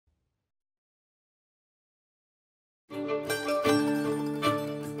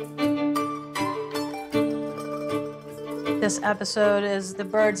This episode is The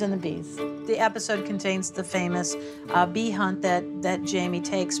Birds and the Bees. The episode contains the famous bee hunt that Jamie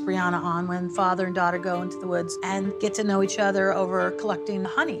takes Brianna on when father and daughter go into the woods and get to know each other over collecting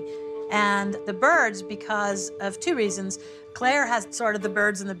honey. And the birds, because of two reasons. Claire has sort of the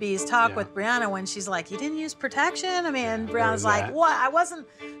birds and the bees talk with Brianna when she's like, you didn't use protection? I mean, Brianna's like, what? I wasn't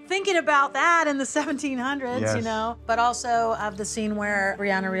thinking about that in the 1700s, you know? But also of the scene where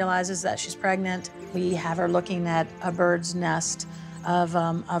Brianna realizes that she's pregnant. We have her looking at a bird's nest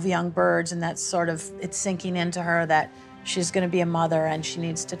of young birds, and that's sort of, it's sinking into her that she's gonna be a mother and she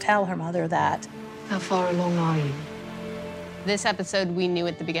needs to tell her mother that. How far along are you? This episode, we knew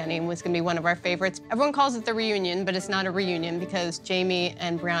at the beginning, was going to be one of our favorites. Everyone calls it the reunion, but it's not a reunion because Jamie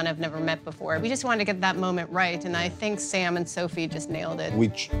and Brianna have never met before. We just wanted to get that moment right, and I think Sam and Sophie just nailed it. We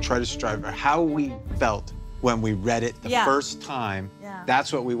try to strive for how we felt when we read it the first time.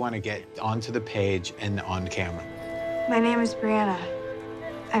 That's what we want to get onto the page and on camera. My name is Brianna.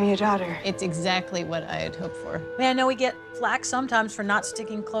 I'm your daughter. It's exactly what I had hoped for. I mean, I know we get flack sometimes for not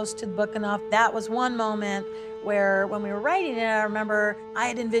sticking close to the book enough. That was one moment where when we were writing it, I remember I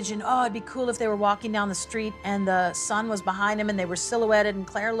had envisioned, oh, it'd be cool if they were walking down the street and the sun was behind them and they were silhouetted and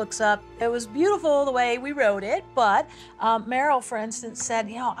Claire looks up. It was beautiful the way we wrote it, but Meryl, for instance, said,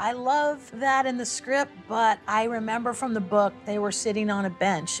 you know, I love that in the script, but I remember from the book they were sitting on a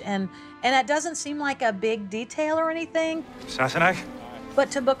bench. And that doesn't seem like a big detail or anything. Sassenach? But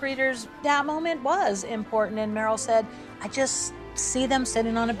to book readers, that moment was important, and Meryl said, I just see them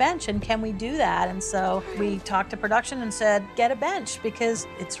sitting on a bench, and can we do that? And so we talked to production and said, get a bench, because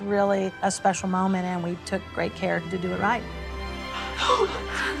it's really a special moment, and we took great care to do it right.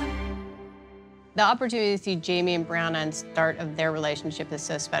 The opportunity to see Jamie and Brianna and start of their relationship is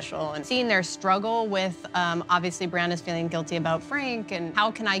so special. And seeing their struggle with, obviously Brianna's feeling guilty about Frank, and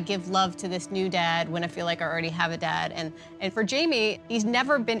how can I give love to this new dad when I feel like I already have a dad? And for Jamie, he's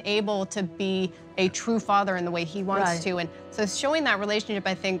never been able to be a true father in the way he wants to. And so showing that relationship,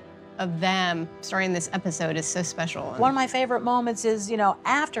 I think, of them starting this episode is so special. One of my favorite moments is, you know,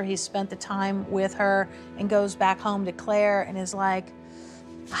 after he's spent the time with her and goes back home to Claire and is like,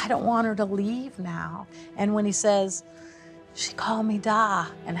 I don't want her to leave now. And when he says, she called me Da,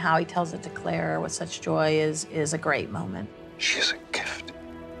 and how he tells it to Claire with such joy is a great moment. She is a gift.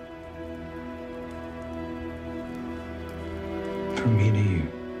 From me to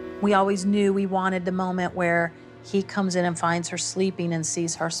you. We always knew we wanted the moment where he comes in and finds her sleeping and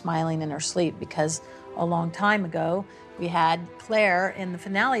sees her smiling in her sleep, because a long time ago, we had Claire in the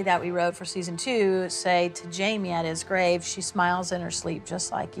finale that we wrote for season 2 say to Jamie at his grave, she smiles in her sleep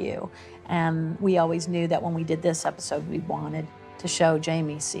just like you. And we always knew that when we did this episode, we wanted to show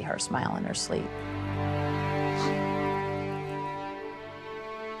Jamie see her smile in her sleep.